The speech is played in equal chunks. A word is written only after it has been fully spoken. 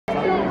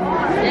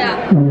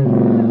This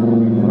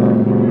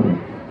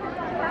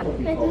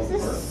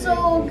is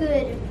so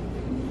good.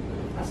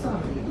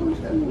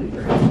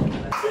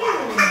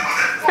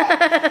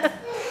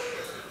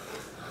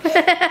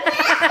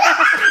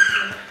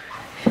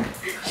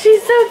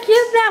 She's so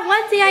cute, that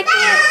onesie, I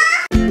can't.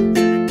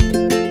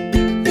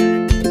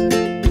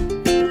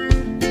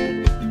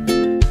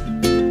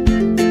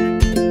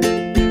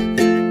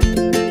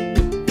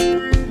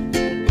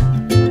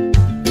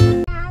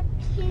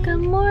 Good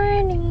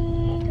morning.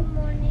 Good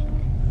morning.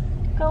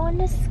 Going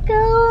to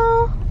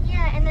school.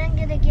 Yeah, and I'm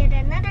gonna get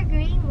another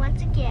green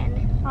once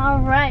again. All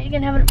right, you're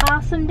gonna have an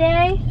awesome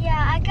day.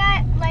 Yeah, I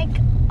got like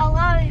a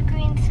lot of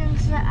green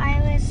since I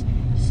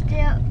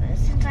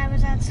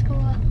was at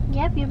school.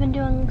 Yep, you've been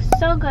doing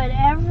so good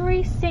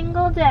every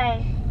single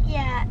day.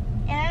 Yeah,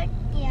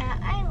 yeah,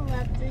 I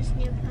love this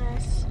new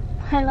class.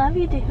 I love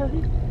you, dude. Love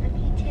you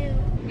too.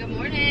 Good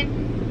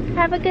morning.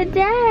 Have a good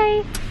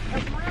day.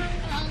 Good morning.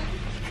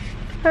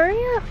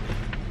 Hurry up.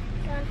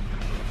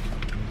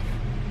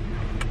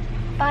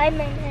 Bye,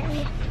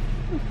 Mary.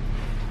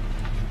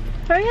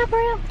 Hurry up,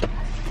 hurry up.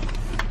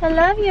 I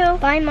love you.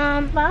 Bye,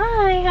 Mom.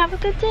 Bye. Have a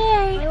good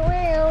day. I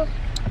will.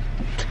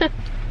 Good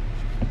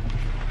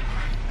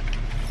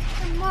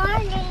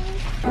morning.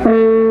 Now,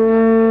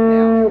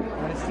 I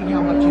want to see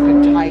how much you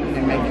can tighten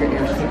and make your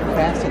ear super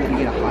fast so that you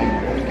get a high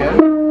note, okay?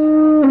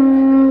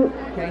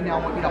 Okay, now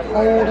I want you to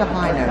hold a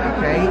high note,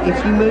 okay? If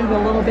you move a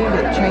little bit,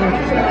 it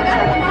changes notes. So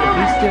I want you to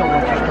be still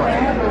once you start,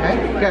 okay?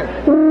 Go.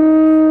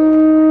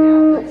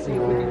 Now, let's see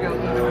if we can go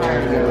even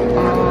higher. Go.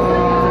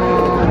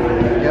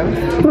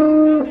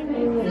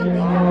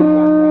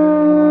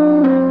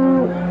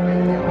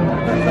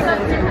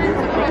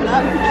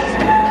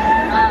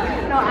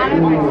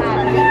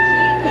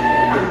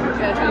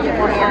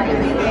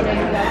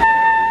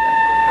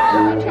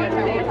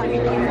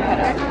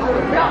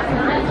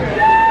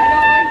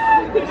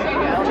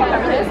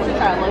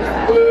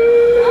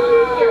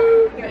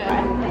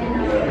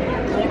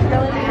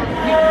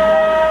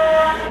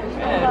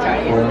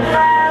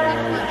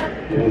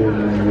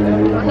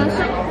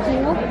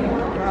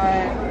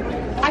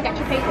 I got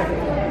your paper.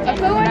 I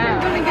feel like I'm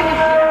gonna get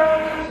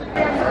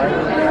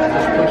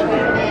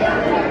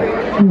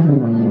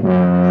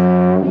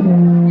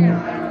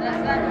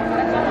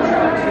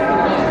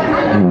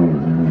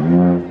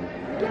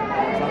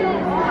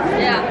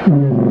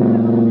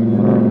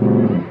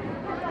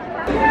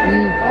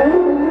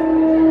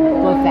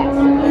Go fast.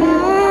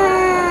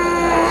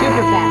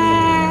 Super fast.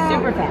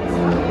 Super fast.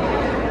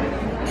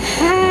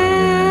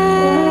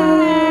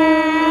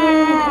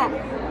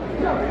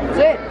 That's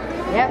it.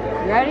 Yep.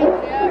 You ready? Yep.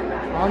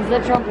 On the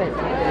trumpet.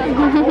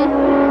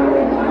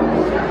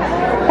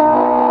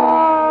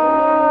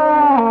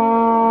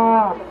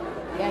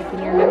 Yeah, can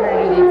you remember to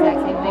do the exact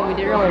same thing we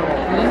did earlier?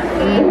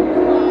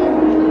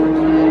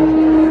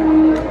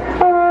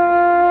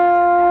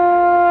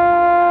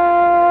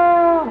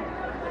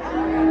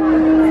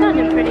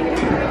 Sounded pretty good.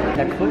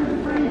 That clip.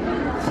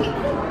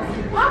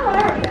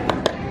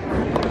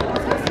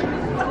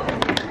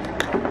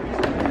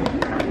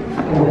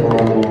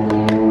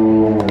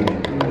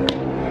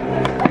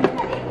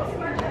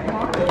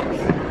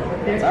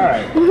 It's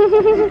alright.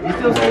 You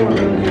still score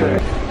really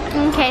good.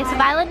 Okay, so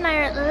Violet and I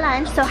are at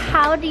lunch. So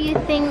how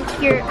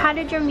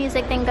did your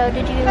music thing go?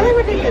 Did you?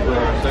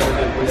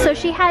 So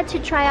she had to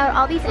try out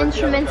all these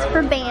instruments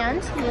for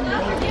band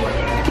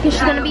because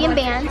she's gonna be in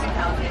band.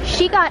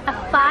 She got a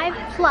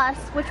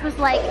 5+, which was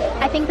like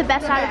I think the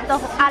best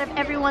out of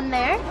everyone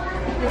there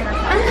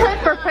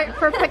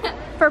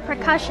for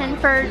percussion,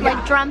 for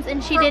like drums,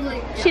 and she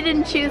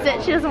didn't choose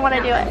it. She doesn't want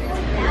to do it.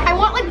 I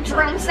want like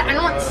drum set. I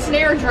don't want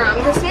snare drum.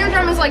 The snare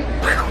drum is like.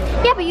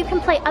 Yeah, but you can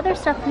play other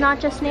stuff, not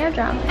just snare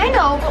drum. I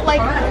know, but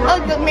like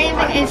the main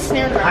thing is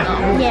snare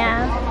drum.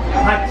 Yeah.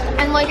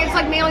 And like it's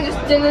like mainly just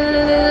dun dun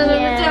dun dun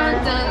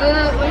dun dun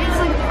dun. It's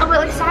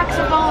like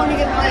saxophone. You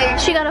can play.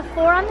 She got a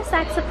 4 on the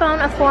saxophone,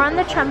 a 4 on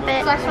the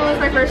trumpet. Saxophone was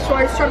my first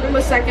choice. Trumpet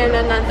was second,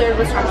 and then third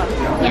was trombone.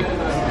 Yeah.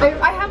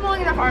 I have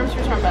long enough arms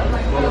for trombone.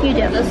 You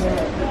do.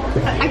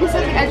 I can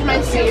set the edge of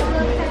my seat.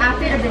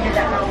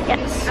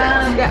 Yes.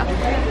 Yeah.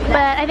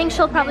 But I think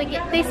she'll probably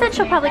get. They said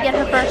she'll probably get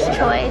her first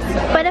choice.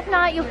 But if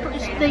not,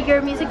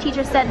 your music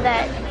teacher said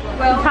that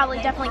you'll probably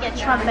definitely get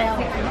trumpet.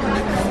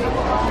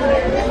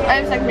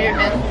 I was like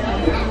Marion.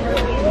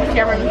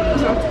 Cameron.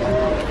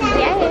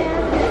 Yeah.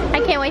 I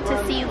can't wait to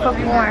see you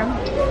perform.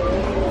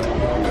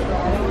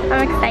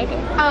 I'm excited.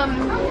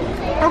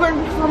 We're going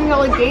to perform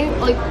like game,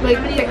 like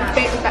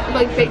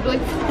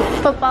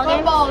football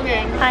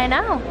game. I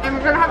know. And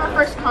we're gonna have our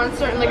first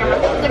concert in like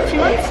 2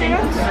 months.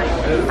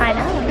 I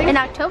know. In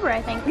October,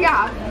 I think.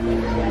 Yeah.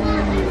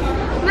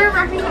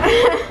 Nerve-wracking.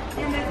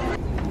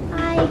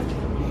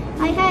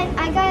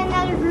 I got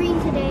another green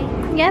today.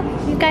 Yep.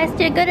 You guys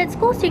did good at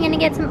school, so you're gonna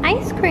get some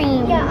ice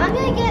cream. Yeah, I'm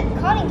gonna get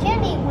cotton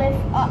candy with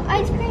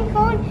ice cream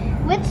cone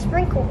with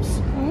sprinkles.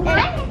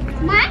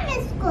 Mine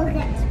is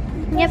cookies.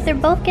 Yep, they're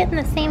both getting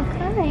the same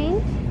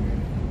kind.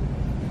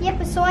 Yep,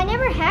 but so I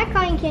never had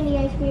cotton candy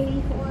ice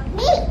cream before.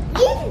 Me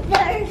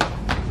either.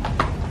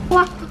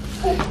 Wow.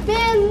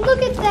 Man,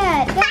 look at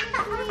that. That's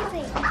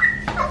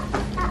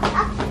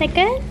that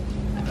good?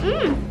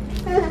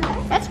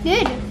 That's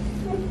good.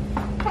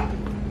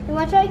 You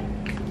want to try?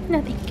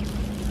 No, thank you.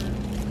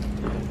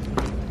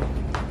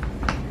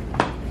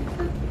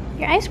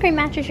 Your ice cream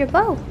matches your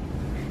bow.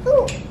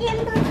 Ooh, and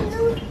the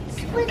blue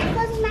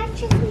sprinkles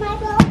matches my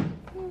bow.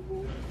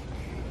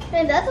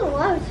 And that's a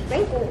lot of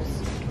sprinkles.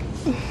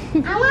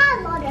 I want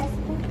a lot of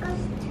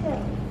sprinkles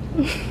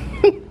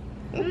too.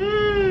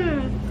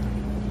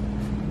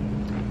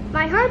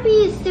 My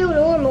heartbeat is still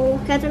normal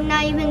because I'm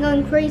not even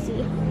going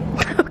crazy.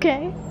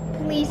 Okay.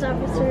 Police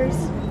officers.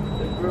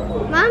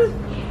 Mom?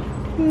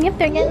 Yep,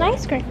 they're getting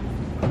ice cream.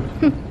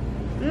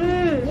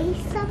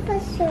 Police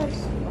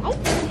officers, right?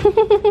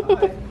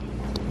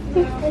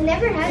 I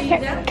never had Here,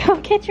 that. go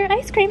get your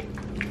ice cream.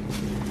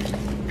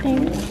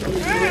 Thanks.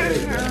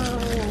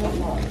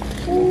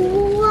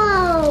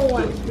 Whoa!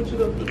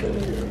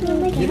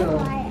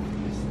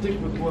 Stick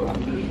with what I'm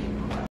doing.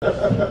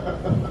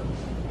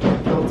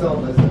 Don't tell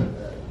them I said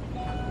that.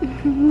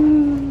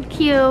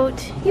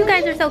 Cute. You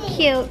guys are so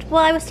cute.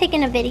 Well, I was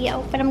taking a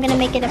video, but I'm gonna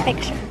make it a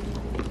picture.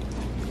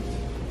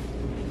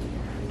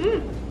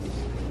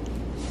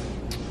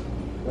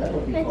 That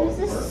would be This called is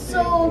birthday.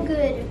 so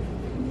good.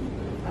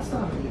 That's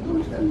not how you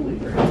lose that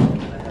blueberry.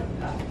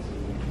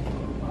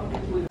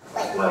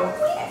 Well,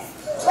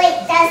 Wait,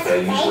 that's I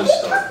usually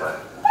start by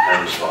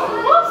having bottle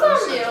of What's on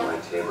water you? to my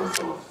table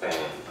from a fan.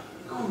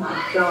 Oh my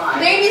God.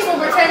 Babies will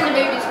pretend the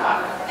baby's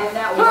hot. And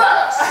that was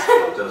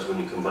It does when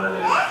you combine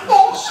it.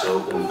 It's so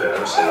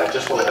embarrassing. I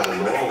just want to have a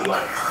normal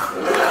life.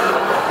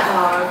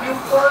 you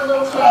poor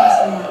little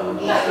Kingston.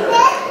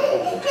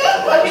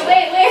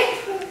 Okay, wait.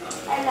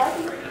 I love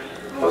you.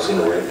 I was going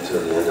to wait until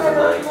the end of the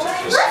night to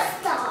kiss her.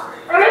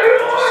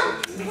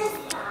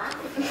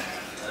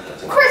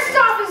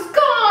 Kristoff is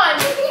gone!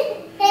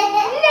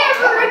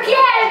 Never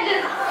again!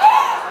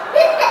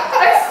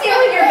 I'm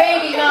stealing your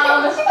baby,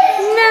 Mom.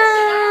 No!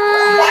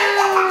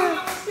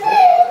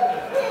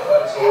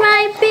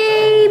 My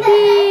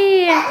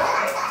baby!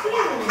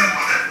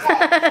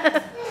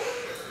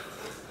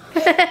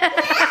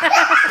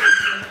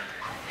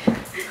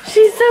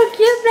 She's so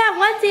cute, that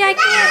onesie, I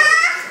can't.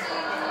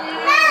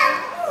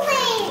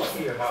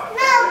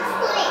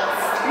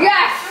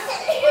 Yes!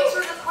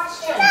 Answer the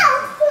question.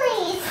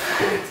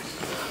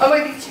 Oh my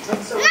God.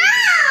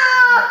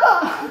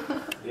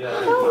 Yeah,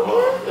 my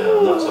mom.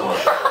 Yeah, not so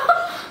much.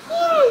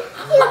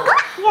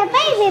 Your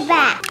baby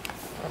back.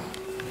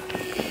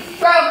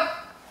 Bro.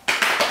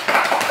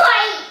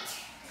 Fight.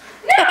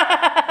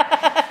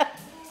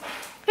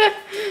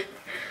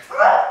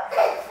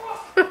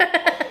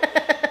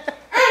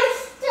 I'm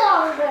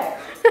stronger.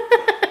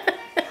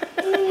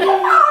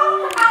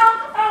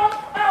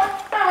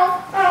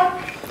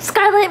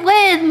 Scarlett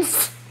wins!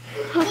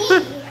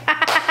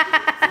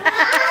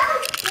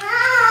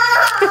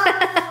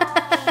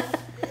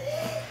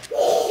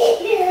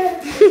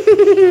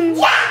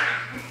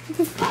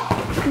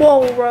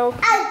 Whoa, Rogue.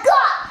 I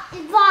got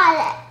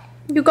Violette.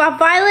 You got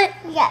Violet?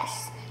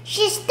 Yes.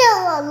 She's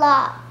still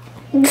alive.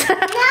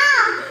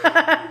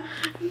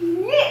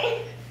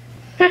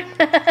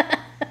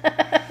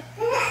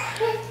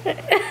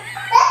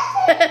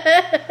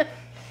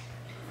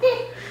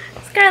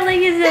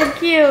 Scarlett is so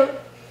cute.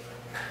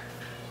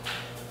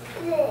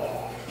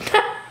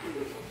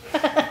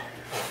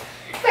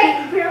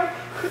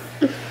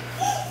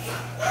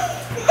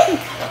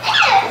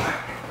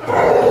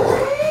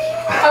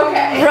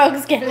 Okay.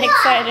 Rogue's getting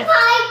excited.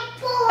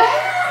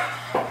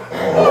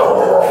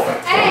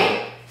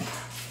 Hey!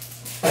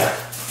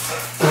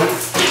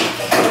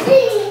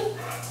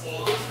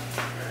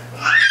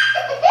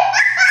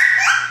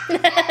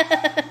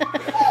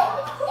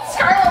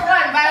 Scarlett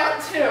won,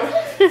 Violet 2.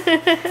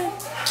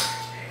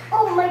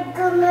 Oh my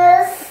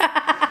goodness.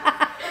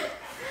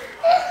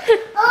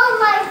 Oh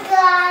my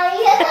god.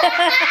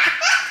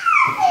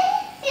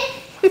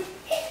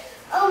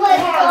 Oh my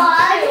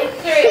god.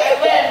 3, I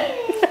win.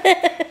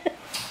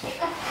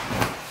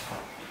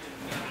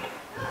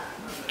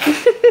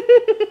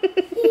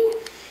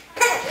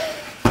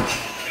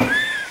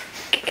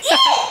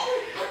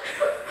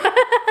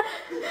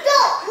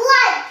 Don't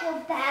like your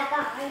bad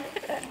guy.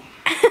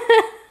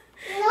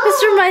 This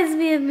reminds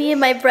me of me and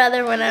my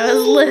brother when I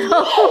was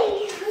little.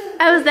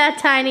 I was that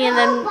tiny and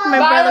then my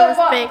brother was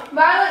big.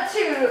 Violet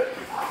 2,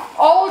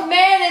 old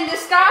man in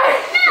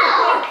disguise.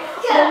 No.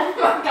 Oh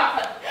my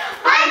God.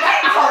 I'm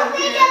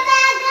totally the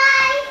bad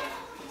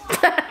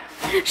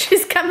guy.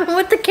 She's coming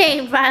with the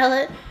cane,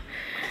 Violet.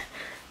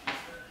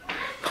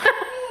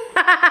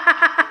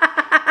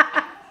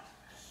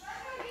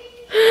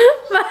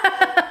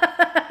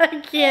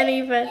 I can't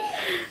even.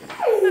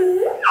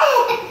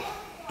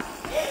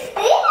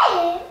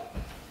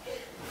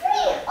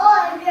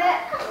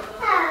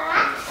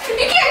 You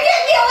can't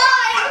get me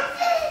alive!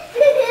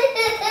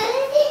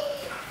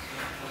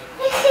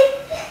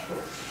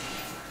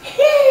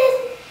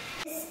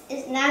 This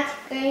is not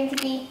going to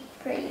be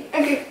pretty.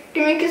 Okay,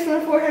 give me a kiss on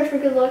the forehead for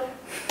good luck.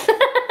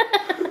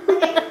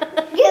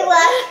 Good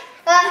luck.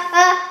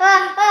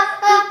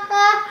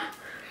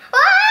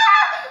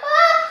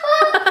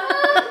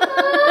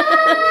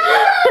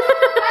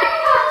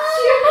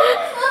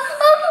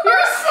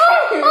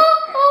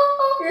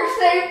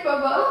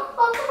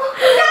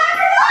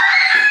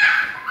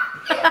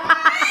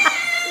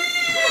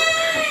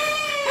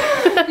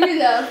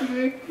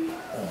 baby.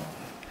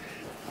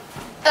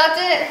 That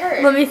didn't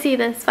hurt. Let me see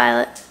this,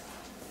 Violet.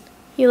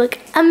 You look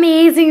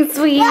amazing,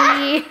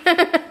 sweetie.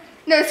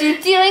 No, so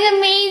you're doing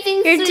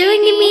amazing, You're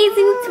doing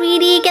amazing,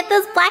 sweetie. Get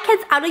those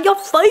blackheads out of your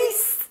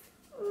face.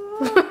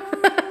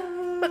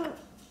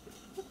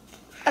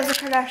 As a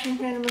Kardashian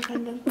fan, I'm a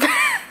condom.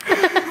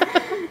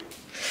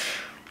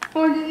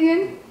 What did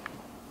you?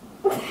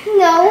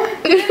 No.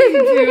 do?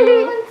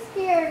 I'm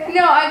scared.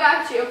 No, I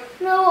got you.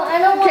 No, I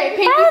don't want Okay,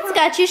 Pinky. Violet's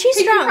got you. She's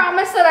Pinky strong.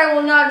 promise that I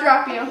will not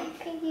drop you.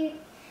 Pinky,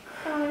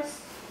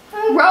 promise.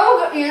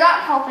 Rogue, you're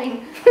not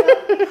helping.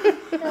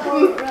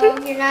 No,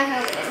 Rogue, you're not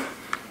helping.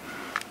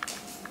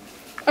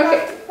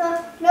 Okay.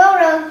 No,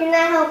 Rogue, you're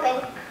not helping.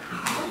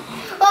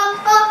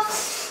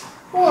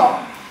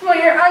 Whoa. Well,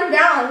 you're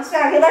unbalanced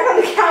now. Get back on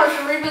the couch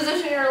and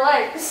reposition your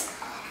legs.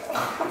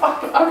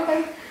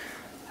 Okay.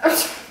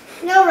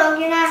 No, Rogue,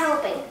 you're not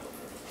helping.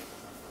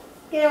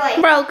 Get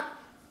away. Broke.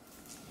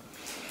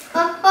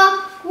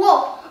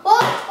 Whoa.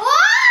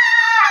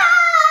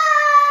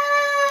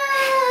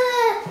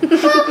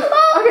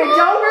 Okay,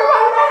 don't grip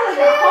on my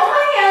hands. Hold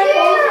my hand.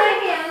 Hold my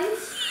hands.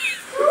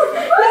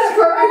 This is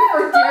perfect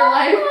for dear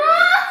life.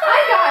 I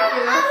got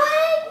you.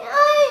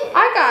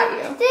 I got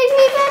you. Take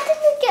me back to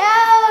the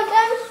couch.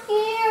 I'm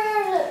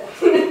scared.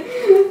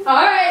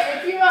 Alright,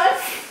 if you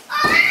must.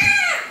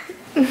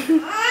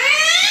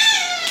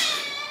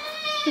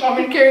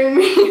 Mommy carrying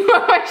me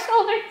on my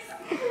shoulders.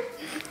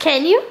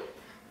 Can you?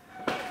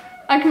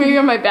 I can maybe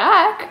on my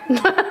back.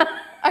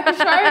 I can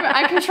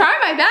try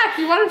my back.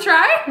 You want to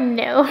try?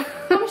 No.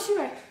 How much do you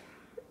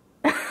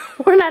weigh?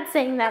 We're not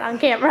saying that on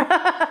camera.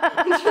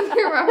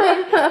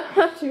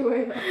 Do you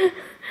weigh?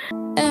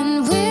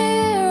 And we're